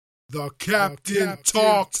The Captain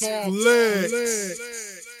Talks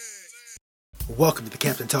Flicks. Welcome to the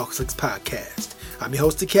Captain Talks Flicks podcast. I'm your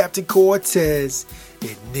host, the Captain Cortez,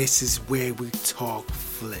 and this is where we talk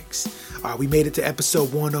flicks. We made it to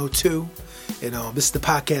episode 102, and this is the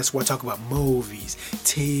podcast where I talk about movies,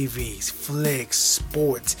 TVs, flicks,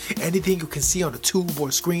 sports, anything you can see on a tube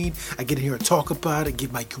or screen. I get in here and talk about it,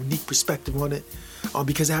 give my unique perspective on it.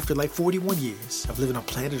 Because after like 41 years of living on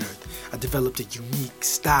planet Earth, I developed a unique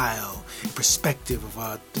style and perspective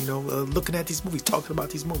of, looking at these movies, talking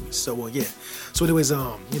about these movies. So, yeah. So anyways,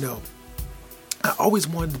 I always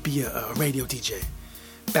wanted to be a radio DJ.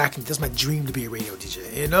 That's my dream, to be a radio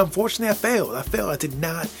DJ. And unfortunately, I failed. I did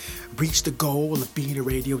not reach the goal of being a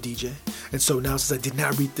radio DJ. And so now, since I did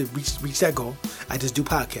not reach that goal, I just do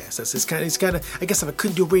podcasts. It's kind of. I guess if I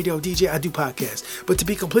couldn't do a radio DJ, I do podcasts. But to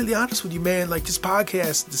be completely honest with you, man, like this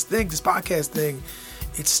podcast thing,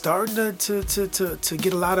 it's starting to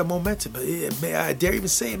get a lot of momentum. I dare even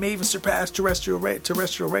say it may even surpass terrestrial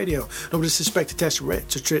radio. No disrespect to terrestrial.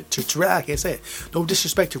 I can't say it. No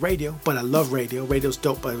disrespect to radio, but I love radio. Radio's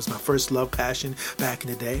dope, but it was my first love, passion back in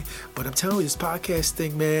the day. But I'm telling you, this podcast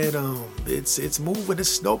thing, man, it's moving, it's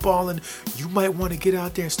snowballing. You might want to get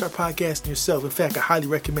out there and start podcasting yourself. In fact, I highly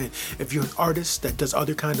recommend, if you're an artist that does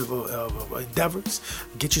other kind of endeavors,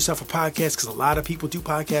 get yourself a podcast, because a lot of people do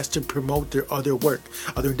podcasts to promote their other work,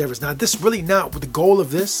 other endeavors. Now, this really not the goal of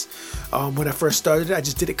this. When I first started it, I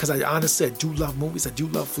just did it because I honestly do love movies. I do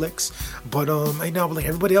love flicks. But I know like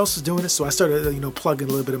everybody else is doing it, so I started plugging a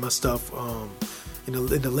little bit of my stuff in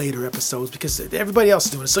the later episodes, because everybody else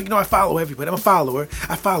is doing it. So I follow everybody. I'm a follower.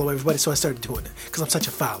 I follow everybody, so I started doing it because I'm such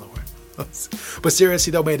a follower. But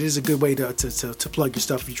seriously though, man, it is a good way to plug your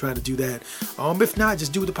stuff if you're trying to do that. If not,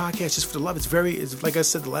 just do the podcast just for the love. It's like I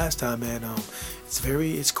said the last time, man.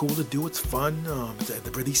 It's cool to do. It's fun.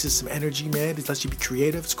 It releases some energy, man. It lets you be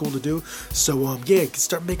creative. It's cool to do. So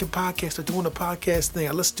start making podcasts. Start doing a podcast thing.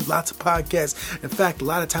 I listen to lots of podcasts. In fact, a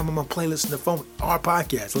lot of time on my playlist on the phone are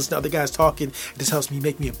podcasts. Listen to other guys talking. It just helps me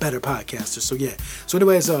make me a better podcaster. So yeah. So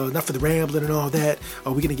anyways, enough for the rambling and all that.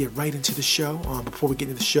 We're gonna get right into the show. Before we get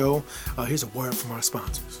into the show, here's a word from our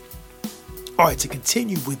sponsors. All right, to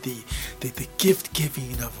continue with the gift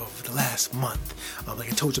giving of the last month,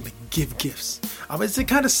 like I told you, I'm going to give gifts. It's a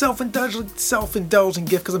kind of self-indulgent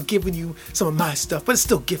gift because I'm giving you some of my stuff, but it's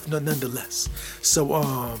still a gift nonetheless. So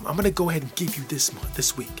I'm going to go ahead and give you this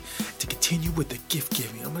week, to continue with the gift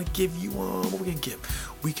giving. I'm going to give you, what we're going to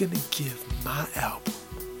give? We're going to give my album.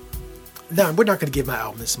 No, we're not going to give my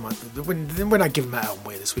album this month. We're not giving my album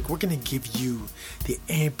away this week. We're going to give you the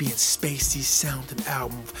ambient, spacey sounding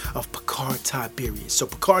album of Picard Tiberius. So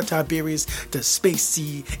Picard Tiberius does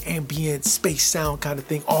spacey, ambient, space sound kind of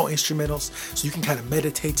thing, all instrumentals. So you can kind of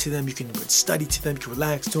meditate to them, you can study to them, you can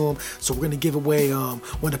relax to them. So we're going to give away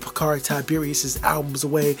one of Picard Tiberius' albums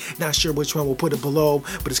away. Not sure which one, we'll put it below,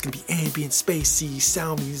 but it's going to be ambient, spacey,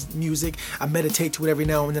 sound music. I meditate to it every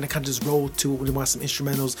now and then. I kind of just roll to it when I watch some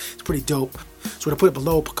instrumentals. It's pretty dope. So when I put it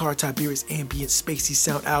below, Picard Tiberius ambient spacey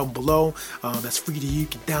sound album below. That's free to you. You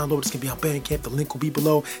can download. It's gonna be on Bandcamp. The link will be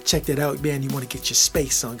below. Check that out, man. You want to get your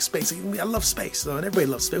space song. Space. I love space. And everybody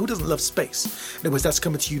loves space. Who doesn't love space? Anyways, that's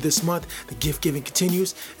coming to you this month. The gift giving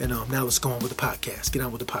continues, and now let's go on with the podcast. Get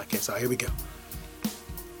on with the podcast. All right, here we go.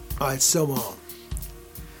 All right, so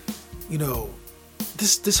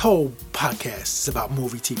This whole podcast is about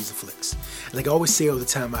movie, TVs, and flicks. Like I always say all the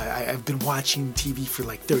time, I've been watching TV for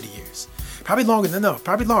like 30 years. Probably longer than that.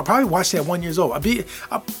 Probably watched it at 1 year old.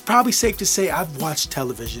 I'm probably safe to say I've watched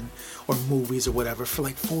television or movies or whatever for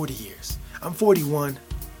like 40 years. I'm 41.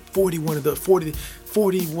 41 of the 40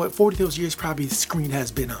 of those years, probably the screen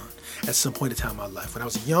has been on at some point in time in my life. When I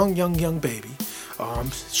was a young baby, I'm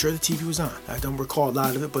sure the TV was on. I don't recall a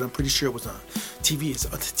lot of it, but I'm pretty sure it was on.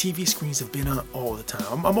 TV screens have been on all the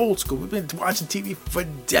time. I'm old school. We've been watching TV for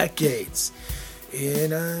decades.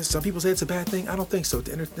 And some people say it's a bad thing. I don't think so.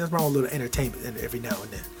 There's wrong with a little entertainment every now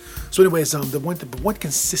and then. So anyways, the one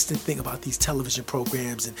consistent thing about these television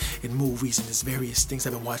programs and movies and these various things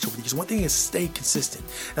I've been watching over the years, one thing has stayed consistent.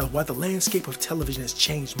 Now, while the landscape of television has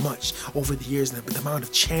changed much over the years, and the amount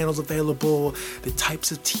of channels available, the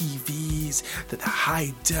types of TVs, the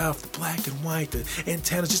high def, the black and white, the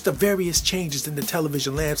antennas, just the various changes in the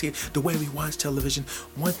television landscape, the way we watch television,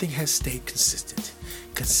 one thing has stayed consistent.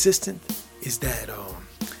 Consistent is that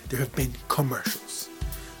there have been commercials.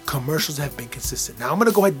 Commercials have been consistent. Now, I'm going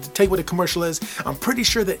to go ahead and tell you what a commercial is. I'm pretty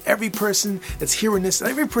sure that every person that's hearing this,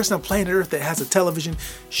 every person on planet Earth that has a television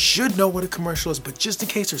should know what a commercial is. But just in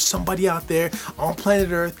case there's somebody out there on planet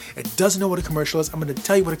Earth that doesn't know what a commercial is, I'm going to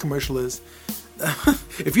tell you what a commercial is.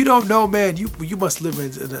 if you don't know, man, you must live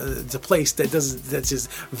in a place that's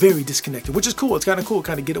just very disconnected, which is cool. It's kind of cool,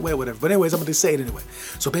 kind of get away with whatever. But anyways, I'm going to say it anyway.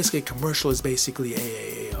 So basically, a commercial is basically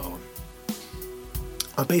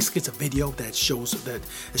basically it's a video that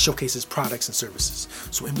showcases products and services.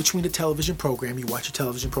 So in between the television program, you watch your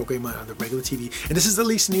television program on the regular TV, and this is at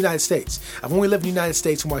least in the United States. I've only lived in the United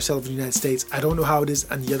States and watched television in the United States. I don't know how it is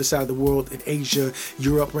on the other side of the world, in Asia,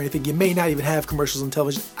 Europe, or anything. You may not even have commercials on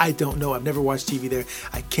television. I don't know. I've never watched TV there.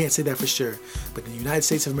 I can't say that for sure. But in the United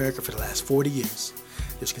States of America, for the last 40 years,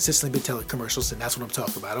 there's consistently been telecommercials, and that's what I'm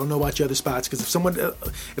talking about. I don't know about your other spots, because if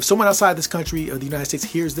someone outside this country or the United States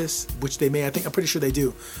hears this, which they may, I'm pretty sure they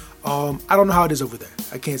do. I don't know how it is over there.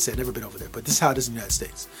 I can't say. I've never been over there, but this is how it is in the United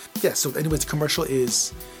States. Yeah. So, anyways, the commercial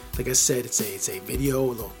is, like I said, it's a video,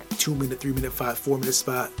 a little 2 minute, 3 minute, 4 minute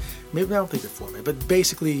spot. Maybe I don't think they're 4 minutes, but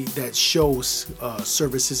basically that shows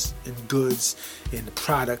services and goods and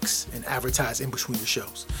products and advertise in between the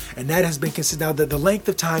shows. And that has been consistent. Now, the length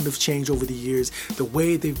of time have changed over the years. The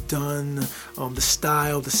way they've done, the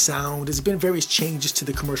style, the sound. There's been various changes to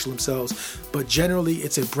the commercial themselves, but generally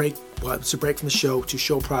it's a break. Well, it's a break from the show to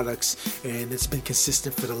show products, and it's been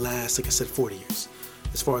consistent for the last, like I said, 40 years.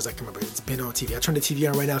 As far as I can remember, it's been on TV. I turn the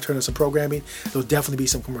TV on right now, turn on some programming. There'll definitely be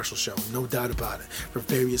some commercial show, no doubt about it, for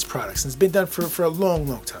various products. And it's been done for a long,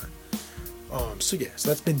 long time. So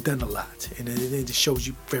that's been done a lot, and it just shows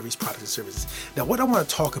you various products and services. Now, what I want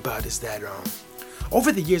to talk about is that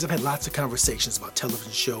over the years, I've had lots of conversations about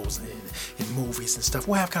television shows and movies and stuff.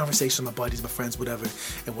 We'll have conversations with my buddies, my friends, whatever,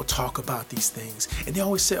 and we'll talk about these things. And they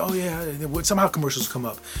always say, oh, yeah, and somehow commercials come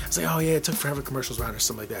up. It's like, oh, yeah, it took forever commercials around or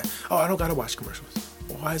something like that. Oh, I don't got to watch commercials.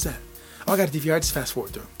 Well, why is that? Oh, I got a DVR, I just fast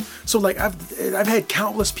forward through them. So, like, I've had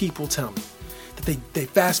countless people tell me that they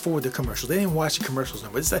fast forward the commercials. They didn't watch the commercials no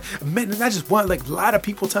more. It's like, not just one, like a lot of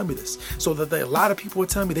people tell me this. So that a lot of people would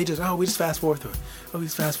tell me, we just fast forward through it. Oh, we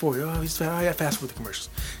just fast forward. Oh, I got fast forward the commercials.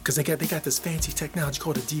 Because they got this fancy technology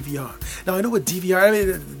called a DVR. Now, I know what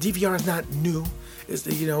DVR is not new.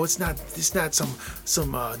 It's not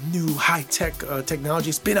some new high-tech technology.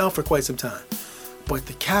 It's been out for quite some time. But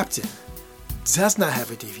the captain does not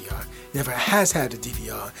have a DVR, never has had a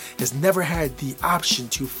DVR, has never had the option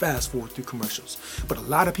to fast forward through commercials. But a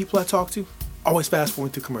lot of people I talk to always fast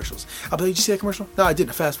forward through commercials. I'll be like, did you see that commercial? No, I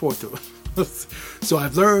didn't. I fast forward through it. So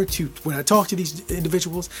I've learned to, when I talk to these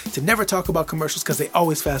individuals, to never talk about commercials because they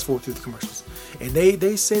always fast forward through the commercials. And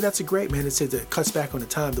they say that's a great, man. It says it cuts back on the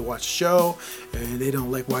time to watch the show, and they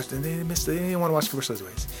don't like watching, they didn't want to watch commercials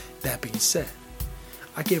anyways. That being said,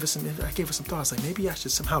 I gave her some thoughts. Like, maybe I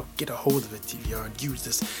should somehow get a hold of a DVR and use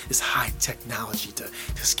this high technology to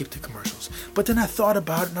skip the commercials. But then I thought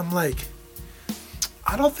about it, and I'm like,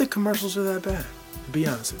 I don't think commercials are that bad, to be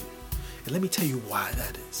honest with you. And let me tell you why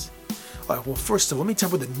that is. All right, well, first of all, let me tell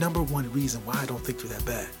you the number one reason why I don't think they're that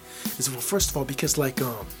bad. Is, well, first of all, because like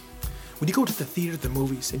when you go to the theater, the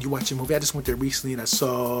movies, and you watch a movie, I just went there recently and I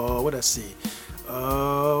saw, what did I see?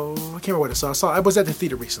 I can't remember what I saw. I was at the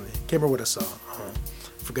theater recently. Can't remember what I saw.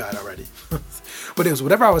 Forgot already. But it was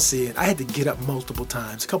whatever I was seeing, I had to get up a couple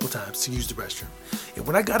times to use the restroom. And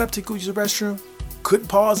when I got up to go use the restroom, couldn't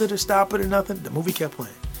pause it or stop it or nothing, the movie kept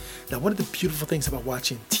playing. Now, one of the beautiful things about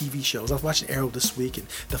watching TV shows, I was watching Arrow this week, and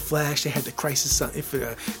The Flash, they had the Crisis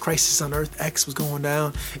on Earth X was going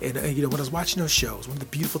down, and when I was watching those shows, one of the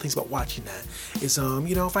beautiful things about watching that is,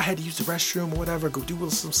 if I had to use the restroom or whatever, go do a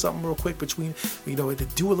little something real quick between, to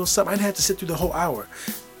do a little something, I didn't have to sit through the whole hour.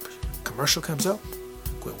 Commercial comes up.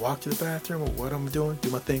 Go walk to the bathroom or what I'm doing,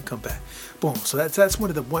 do my thing, come back. Boom. So that's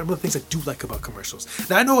one of the things I do like about commercials.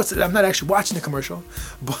 Now I know I'm not actually watching the commercial,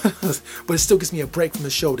 but it still gives me a break from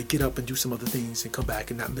the show to get up and do some other things and come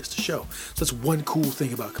back and not miss the show. So that's one cool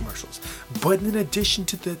thing about commercials. But in addition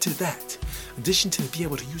to that, in addition to be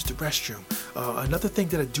able to use the restroom, another thing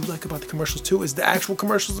that I do like about the commercials too is the actual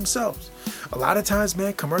commercials themselves. A lot of times,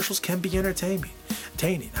 man, commercials can be entertaining.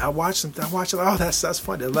 I watch it. Oh, that's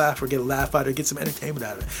fun. They laugh or get a laugh out or get some entertainment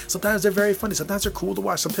out of it. Sometimes they're very funny. Sometimes they're cool to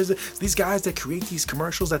watch. Sometimes these guys that create these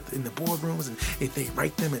commercials in the boardrooms and if they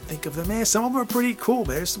write them and think of them, man, some of them are pretty cool.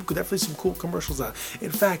 Man, there's definitely some cool commercials out. In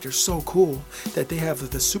fact, they're so cool that they have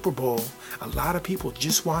the Super Bowl. A lot of people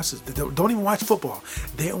just watch it. They don't even watch football.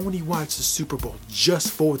 They only watch the Super Bowl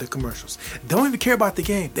just for the commercials. They don't even care about the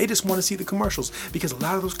game. They just want to see the commercials because a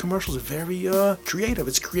lot of those commercials are very creative.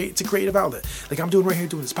 It's a creative outlet. Like I'm doing right here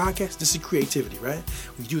doing this podcast. This is creativity, right?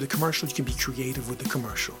 When you do the commercials, you can be creative with the commercials.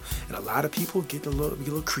 commercial, and a lot of people get a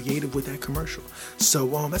little creative with that commercial. So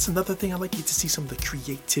that's another thing I like, to see some of the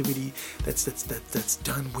creativity that's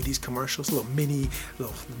done with these commercials. Little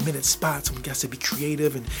minute spots when guys to be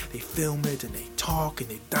creative, and they film it and they talk and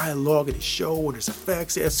they dialogue and they show and there's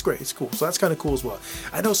effects. Yeah, it's great. It's cool. So that's kind of cool as well.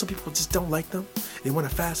 I know some people just don't like them. They want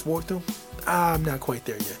to fast forward through them. I'm not quite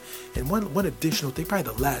there yet. And one additional thing,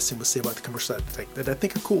 probably the last thing we'll say about the commercial that I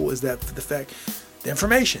think are cool, is that the fact, the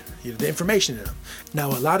information in them. Now,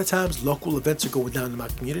 a lot of times local events are going down in my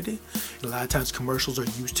community, and a lot of times commercials are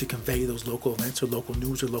used to convey those local events or local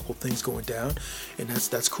news or local things going down, and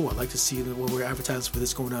that's cool. I like to see that when we're advertising for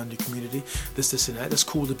this going on in the community, this and that. That's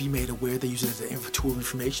cool to be made aware. They use it as a tool of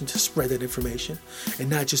information to spread that information, and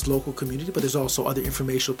not just local community, but there's also other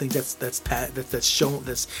informational things that's shown,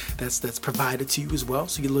 that's provided to you as well.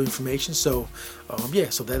 So you get a little information. So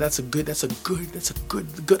so that's a good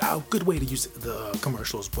way to use the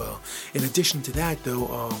commercial as well. In addition to that,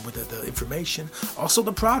 though, with the information, also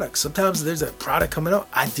the products. Sometimes there's a product coming out,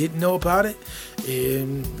 I didn't know about it,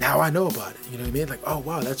 and now I know about it. You know what I mean? Like, oh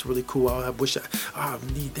wow, that's really cool. I wish I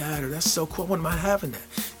need that, or that's so cool. I wouldn't mind having that.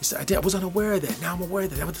 I was unaware of that. Now I'm aware of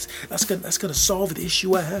that. That's gonna solve the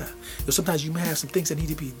issue I have. Sometimes you may have some things that need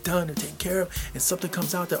to be done or taken care of, and something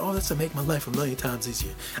comes out that, that's gonna make my life a million times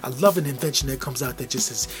easier. I love an invention that comes out that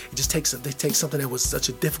they take something that was such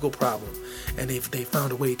a difficult problem, and they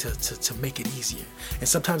found a way to make it easier. And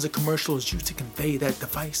sometimes a commercial is used to convey that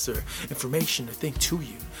device or information or thing to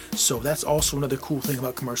you. So that's also another cool thing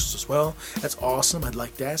about commercials as well. That's awesome. I'd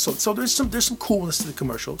like that. So there's some coolness to the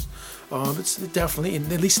commercials. It's definitely,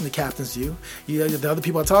 and at least in the captain's view. The other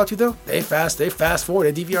people I talk to, though, they fast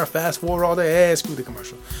forward. They DVR fast forward all day. Screw the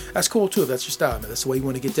commercial. That's cool too. If that's your style, man. That's the way you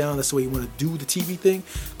want to get down. That's the way you want to do the TV thing.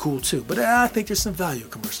 Cool too. But I think there's some value in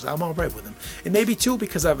commercials. I'm all right with them. And maybe too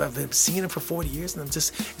because I've been seeing them for 40 years, and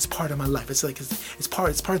it's part of my life. It's like it's part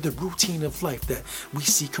of the routine of life that we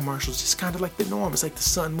see commercials. It's kind of like the norm. It's like the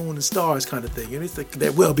sun, moon, and stars kind of thing. And it's like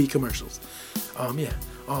there will be commercials.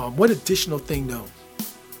 One additional thing though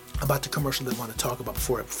about the commercial that I want to talk about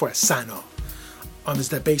before I sign off is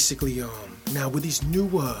that basically now with these new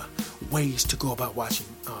ways to go about watching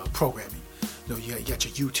programming. You got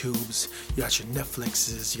your YouTubes, you got your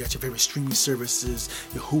Netflixes, you got your various streaming services,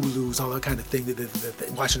 your Hulus, all that kind of thing,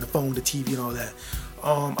 watching the phone, the TV, and all that.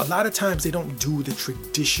 A lot of times they don't do the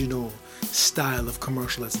traditional style of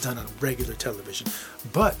commercial that's done on regular television,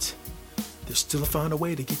 but they still found a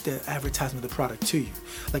way to get the advertisement of the product to you.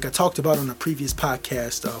 Like I talked about on a previous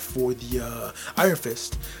podcast for the Iron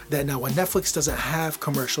Fist, that now when Netflix doesn't have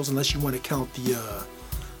commercials, unless you want to count the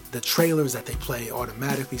trailers that they play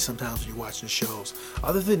automatically sometimes when you're watching the shows.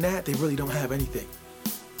 Other than that, they really don't have anything.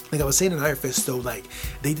 Like I was saying in Iron Fist, though, like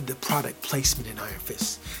they did the product placement in Iron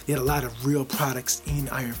Fist. They had a lot of real products in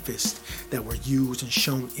Iron Fist that were used and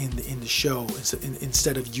shown in the show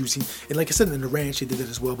instead of using. And like I said in the ranch, they did it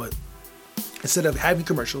as well, but instead of having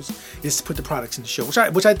commercials, just put the products in the show, which I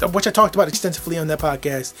talked about extensively on that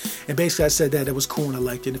podcast. And basically, I said that it was cool and I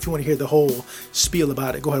liked it. And if you want to hear the whole spiel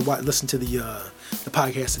about it, go ahead and listen to the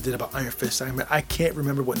podcast I did about Iron Fist. I can't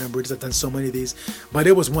remember what number it is. I've done so many of these, but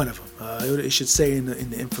it was one of them. It should say in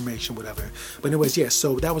the information, whatever. But anyways, yeah.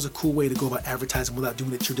 So that was a cool way to go about advertising without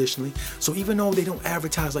doing it traditionally. So even though they don't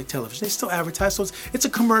advertise like television, they still advertise. So it's a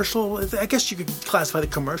commercial. I guess you could classify the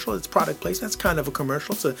commercial. It's product placement. That's kind of a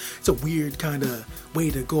commercial. It's a weird kind of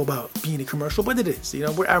way to go about being a commercial, but it is.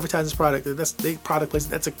 We're advertising this product. That's the product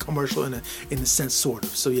placement. That's a commercial in a sense, sort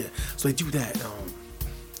of. So yeah. So they do that.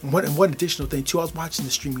 One additional thing too, I was watching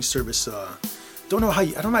the streaming service.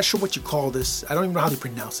 I'm not sure what you call this. I don't even know how to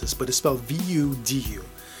pronounce this, but it's spelled VUDU.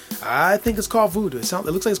 I think it's called Vudu.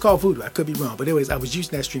 It looks like it's called Vudu. I could be wrong, but anyways, I was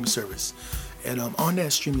using that streaming service, and on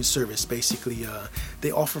that streaming service, basically,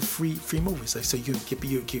 they offer free movies. Like so, you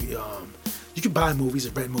can buy movies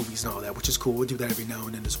and rent movies and all that, which is cool. We'll do that every now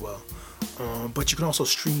and then as well. But you can also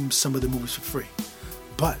stream some of the movies for free.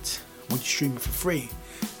 But when you stream it for free,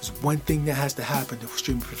 there's one thing that has to happen to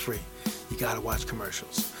stream it for free. You gotta watch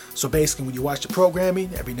commercials. So basically, when you watch the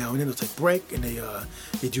programming, every now and then they'll take a break and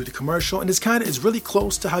they do the commercial, and it's really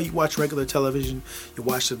close to how you watch regular television. You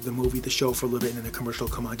watch the movie, the show for a little bit, and then the commercial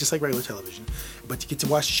will come on, just like regular television. But you get to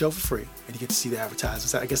watch the show for free, and you get to see the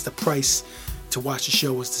advertisements. I guess the price to watch the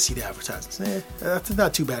show was to see the advertisements. That's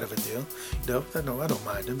not too bad of a deal. I don't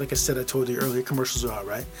mind them. Like I said, I told you earlier, commercials are all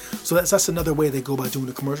right. So that's another way they go about doing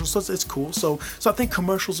the commercials. So it's cool. So I think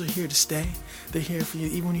commercials are here to stay. They're here for you.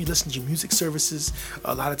 Even when you listen to your music services,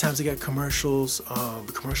 a lot of times they got commercials.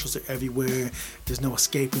 The commercials are everywhere. There's no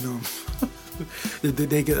escaping them.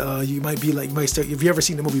 You might start. Have you ever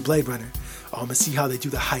seen the movie Blade Runner? And see how they do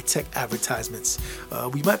the high-tech advertisements.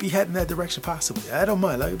 We might be heading that direction possibly. I don't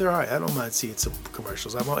mind. Like, they're all right. I don't mind seeing some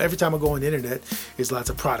commercials. Every time I go on the internet, there's lots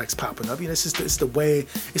of products popping up. It's the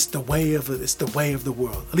way of the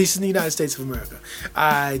world. At least in the United States of America.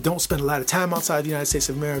 I don't spend a lot of time outside the United States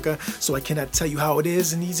of America, so I cannot tell you how it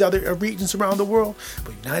is in these other regions around the world.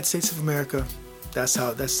 But United States of America, that's how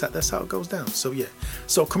it goes down. So yeah.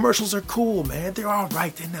 So commercials are cool, man. They're all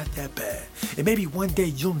right. They're not that bad. And maybe one day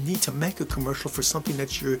you'll need to make a commercial for something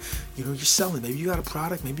that you're selling. Maybe you got a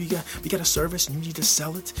product. Maybe you got a service and you need to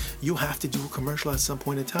sell it. You'll have to do a commercial at some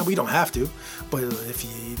point in time. We don't have to, but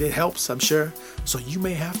it helps, I'm sure. So you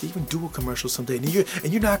may have to even do a commercial someday. And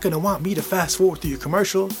you're not gonna want me to fast forward through your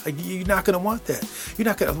commercial. Like, you're not gonna want that. You're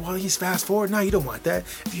not gonna. Well, he's fast forward. No, you don't want that.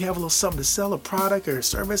 If you have a little something to sell, a product or a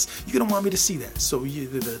service, you're gonna want me to see that. So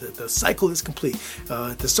the cycle is complete.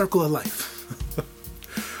 The circle of life.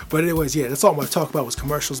 But anyways, yeah, that's all I'm going to talk about was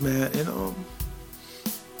commercials, man. And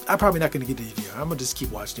I'm probably not going to get the video. I'm going to just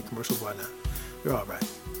keep watching the commercials. Why not? They're all right.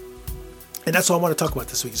 And that's all I want to talk about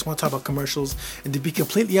this week. I just want to talk about commercials. And to be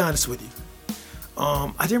completely honest with you,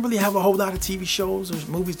 I didn't really have a whole lot of TV shows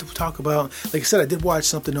or movies to talk about. Like I said, I did watch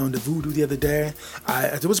something on the Vudu the other day.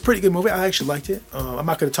 It was a pretty good movie. I actually liked it. I'm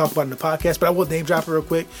not going to talk about it in the podcast, but I will name drop it real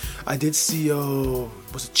quick. I did see,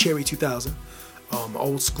 was it Cherry 2000?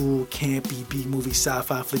 Old school, campy B-movie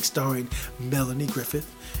sci-fi flick starring Melanie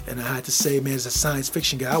Griffith. And I had to say, man, as a science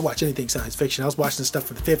fiction guy, I watch anything science fiction. I was watching stuff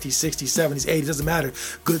from the 50s, 60s, 70s, 80s, doesn't matter.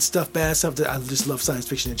 Good stuff, bad stuff. I just love science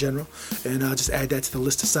fiction in general. And I'll just add that to the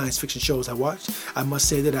list of science fiction shows I watched. I must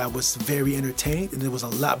say that I was very entertained, and it was a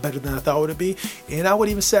lot better than I thought it would be. And I would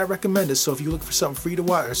even say I recommend it. So if you're looking for something free to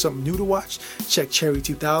watch or something new to watch, check Cherry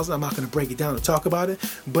 2000. I'm not going to break it down and talk about it,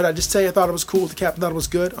 but I just tell you, I thought it was cool. The captain thought it was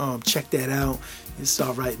good. Check that out. It's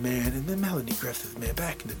all right, man. And then Melanie Griffith, man,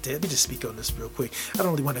 back in the day. Let me just speak on this real quick. I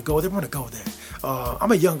don't really want to go there. I want to go there.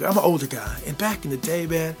 I'm an older guy, and back in the day,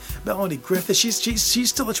 man, Melanie Griffith, she's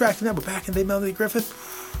still attractive now, but back in the day, Melanie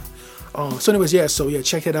Griffith. So anyways,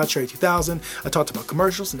 check that out, Cherry 2000. I talked about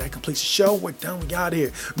commercials, and that completes the show. We're done. We got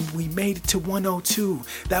here. We made it to 102.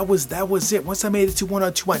 That was it. Once I made it to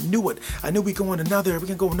 102, I knew it. I knew we're going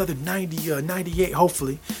to go another 90, 98,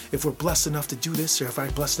 hopefully, if we're blessed enough to do this, or if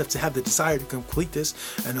I'm blessed enough to have the desire to complete this.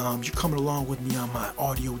 And you're coming along with me on my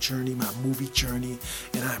audio journey, my movie journey,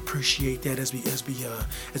 and I appreciate that as we do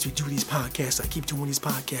these podcasts. I keep doing these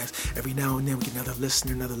podcasts. Every now and then we get another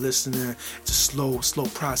listener. It's a slow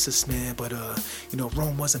process, man. But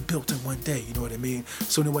Rome wasn't built in one day, you know what I mean?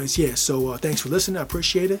 So anyways, thanks for listening. I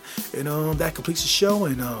appreciate it. And that completes the show.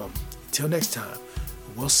 And until next time,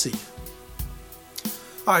 we'll see.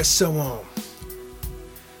 All right, so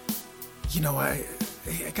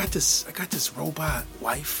I got this robot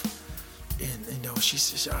wife, and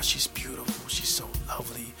she's beautiful. She's so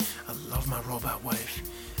lovely. I love my robot wife,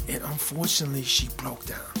 and unfortunately, she broke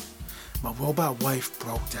down. My robot wife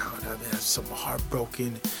broke down. I mean, I'm so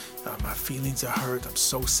heartbroken. My feelings are hurt. I'm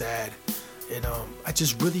so sad. And I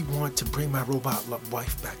just really want to bring my robot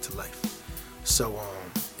wife back to life. So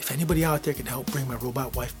if anybody out there can help bring my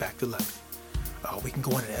robot wife back to life, we can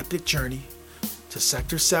go on an epic journey to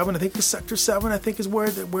Sector 7. I think Sector 7 is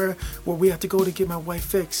where we have to go to get my wife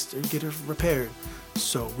fixed or get her repaired.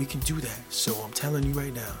 So we can do that. So I'm telling you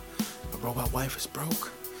right now, my robot wife is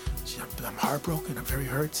broke. I'm heartbroken. I'm very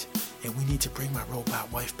hurt. And we need to bring my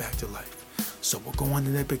robot wife back to life. So we'll go on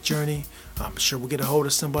an epic journey. I'm sure we'll get a hold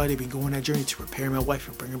of somebody. We can go on that journey to repair my wife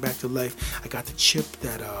and bring her back to life. I got the chip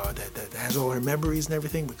that has all her memories and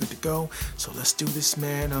everything. We're good to go. So let's do this,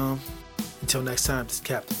 man. Until next time, this is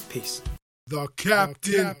Captain. Peace. The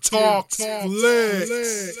Captain Talks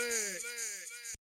Flicks.